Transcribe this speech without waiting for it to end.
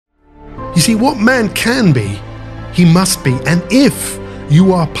You see, what man can be, he must be. And if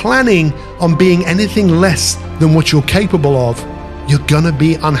you are planning on being anything less than what you're capable of, you're gonna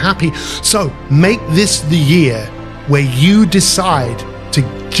be unhappy. So make this the year where you decide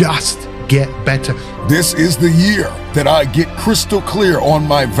to just get better. This is the year that I get crystal clear on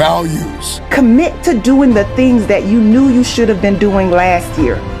my values. Commit to doing the things that you knew you should have been doing last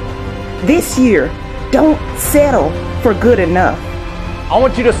year. This year, don't settle for good enough. I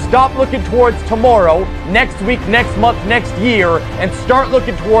want you to stop looking towards tomorrow, next week, next month, next year, and start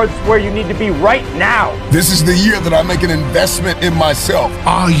looking towards where you need to be right now. This is the year that I make an investment in myself.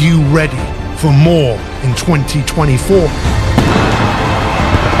 Are you ready for more in 2024?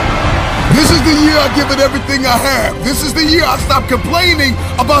 This is the year I give it everything I have. This is the year I stop complaining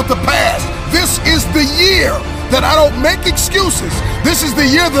about the past. This is the year that I don't make excuses. This is the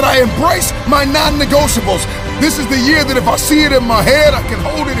year that I embrace my non-negotiables. This is the year that if I see it in my head, I can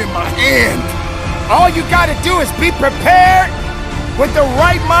hold it in my hand. All you gotta do is be prepared with the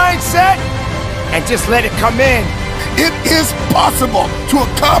right mindset and just let it come in. It is possible to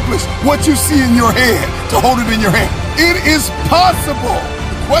accomplish what you see in your head, to hold it in your hand. It is possible.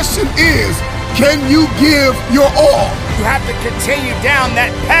 The question is, can you give your all? You have to continue down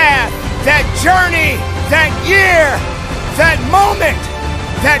that path, that journey, that year, that moment,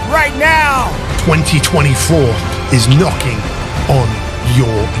 that right now. 2024 is knocking on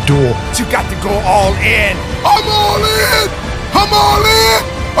your door. But you got to go all in. I'm all in! I'm all in!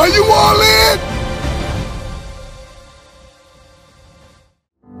 Are you all in?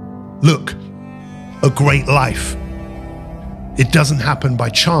 Look, a great life. It doesn't happen by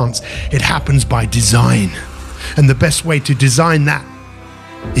chance, it happens by design. And the best way to design that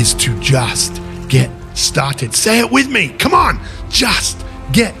is to just get started. Say it with me. Come on, just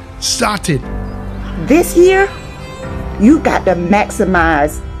get started. This year, you've got to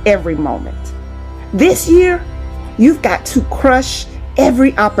maximize every moment. This year, you've got to crush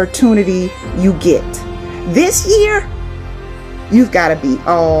every opportunity you get. This year, you've got to be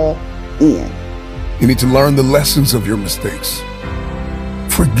all in. You need to learn the lessons of your mistakes.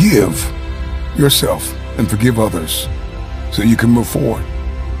 Forgive yourself and forgive others so you can move forward.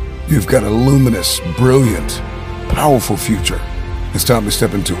 You've got a luminous, brilliant, powerful future. It's time to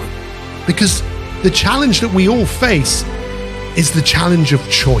step into it. Because the challenge that we all face is the challenge of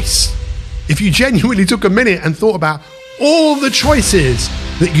choice. If you genuinely took a minute and thought about all the choices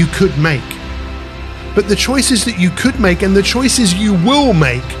that you could make, but the choices that you could make and the choices you will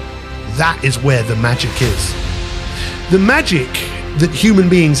make, that is where the magic is. The magic that human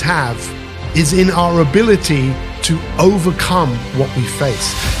beings have is in our ability to overcome what we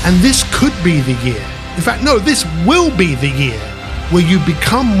face. And this could be the year. In fact, no, this will be the year where you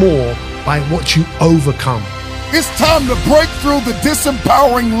become more by what you overcome. It's time to break through the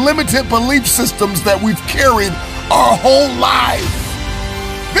disempowering, limited belief systems that we've carried our whole lives.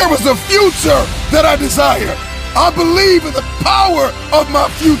 There is a future that I desire. I believe in the power of my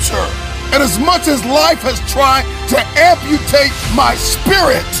future. And as much as life has tried to amputate my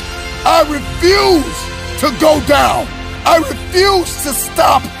spirit, I refuse to go down. I refuse to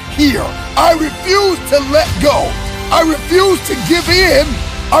stop here. I refuse to let go. I refuse to give in.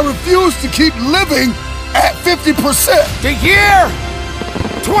 I refuse to keep living at 50%. The year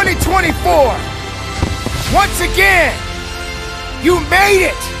 2024. Once again, you made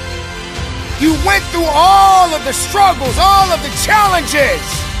it. You went through all of the struggles, all of the challenges.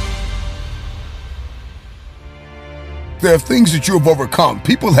 There are things that you have overcome.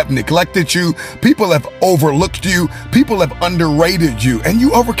 People have neglected you. People have overlooked you. People have underrated you, and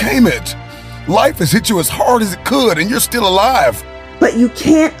you overcame it. Life has hit you as hard as it could, and you're still alive. But you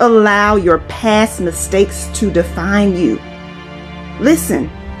can't allow your past mistakes to define you. Listen,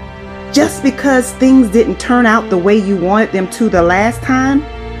 just because things didn't turn out the way you wanted them to the last time,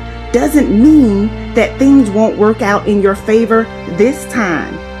 doesn't mean that things won't work out in your favor this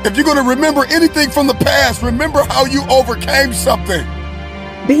time. If you're going to remember anything from the past, remember how you overcame something.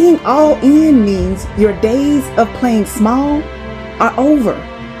 Being all in means your days of playing small are over.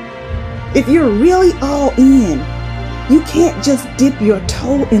 If you're really all in, you can't just dip your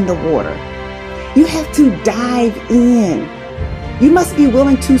toe in the water. You have to dive in. You must be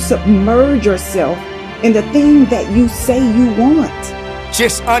willing to submerge yourself in the thing that you say you want.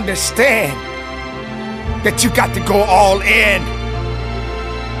 Just understand that you got to go all in.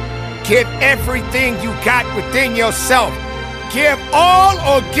 Give everything you got within yourself. Give all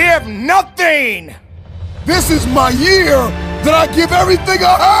or give nothing. This is my year that I give everything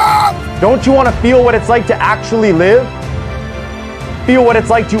I have. Don't you want to feel what it's like to actually live? Feel what it's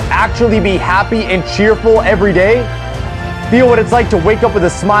like to actually be happy and cheerful every day? Feel what it's like to wake up with a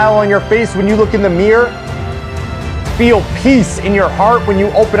smile on your face when you look in the mirror? Feel peace in your heart when you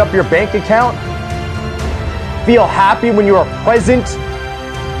open up your bank account? Feel happy when you are present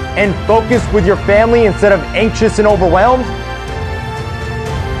and focused with your family instead of anxious and overwhelmed?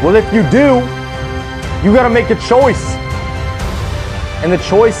 Well, if you do, you gotta make a choice. And the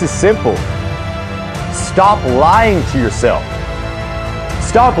choice is simple. Stop lying to yourself.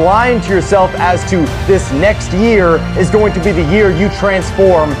 Stop lying to yourself as to this next year is going to be the year you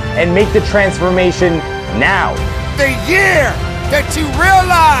transform, and make the transformation now. The year that you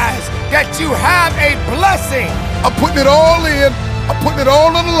realize that you have a blessing. I'm putting it all in. I'm putting it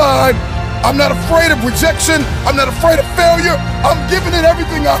all on the line. I'm not afraid of rejection. I'm not afraid of failure. I'm giving it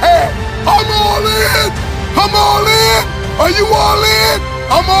everything I have. I'm all in. I'm all in. Are you all in?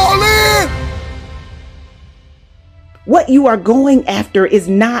 I'm all in. What you are going after is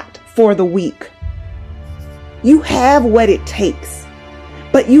not for the weak. You have what it takes,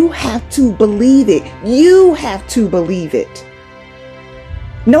 but you have to believe it. You have to believe it.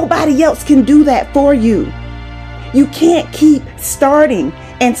 Nobody else can do that for you. You can't keep starting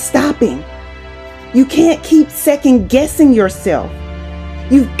and stopping. You can't keep second guessing yourself.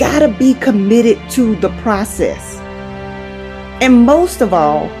 You've got to be committed to the process. And most of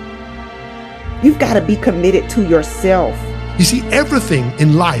all, you've got to be committed to yourself. You see, everything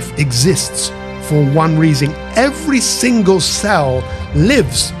in life exists for one reason. Every single cell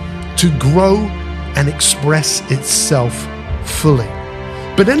lives to grow and express itself fully.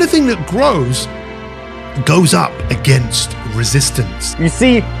 But anything that grows goes up against resistance. You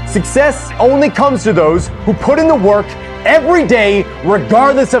see, success only comes to those who put in the work every day,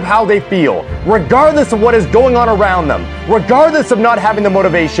 regardless of how they feel, regardless of what is going on around them, regardless of not having the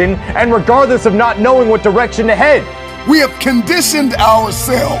motivation, and regardless of not knowing what direction to head. We have conditioned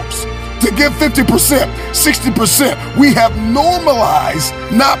ourselves to give 50%, 60%. We have normalized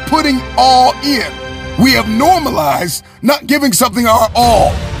not putting all in. We have normalized not giving something our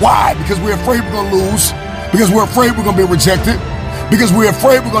all. Why? Because we're afraid we're going to lose. Because we're afraid we're going to be rejected. Because we're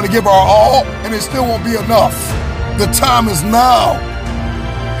afraid we're going to give our all and it still won't be enough. The time is now.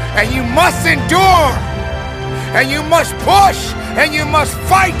 And you must endure. And you must push. And you must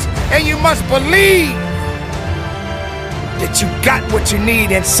fight. And you must believe that you got what you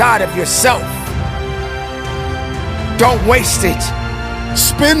need inside of yourself. Don't waste it.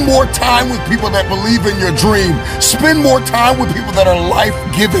 Spend more time with people that believe in your dream. Spend more time with people that are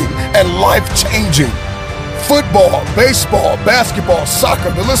life-giving and life-changing. Football, baseball, basketball, soccer,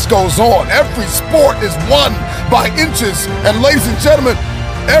 the list goes on. Every sport is won by inches. And ladies and gentlemen,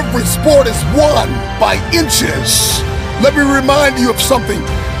 every sport is won by inches. Let me remind you of something.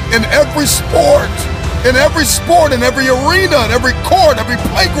 In every sport, in every arena, in every court, every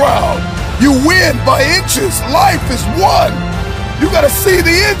playground, you win by inches. Life is won. You gotta see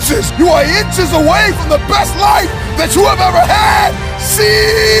the inches. You are inches away from the best life that you have ever had.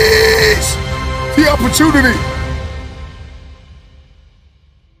 Seize the opportunity.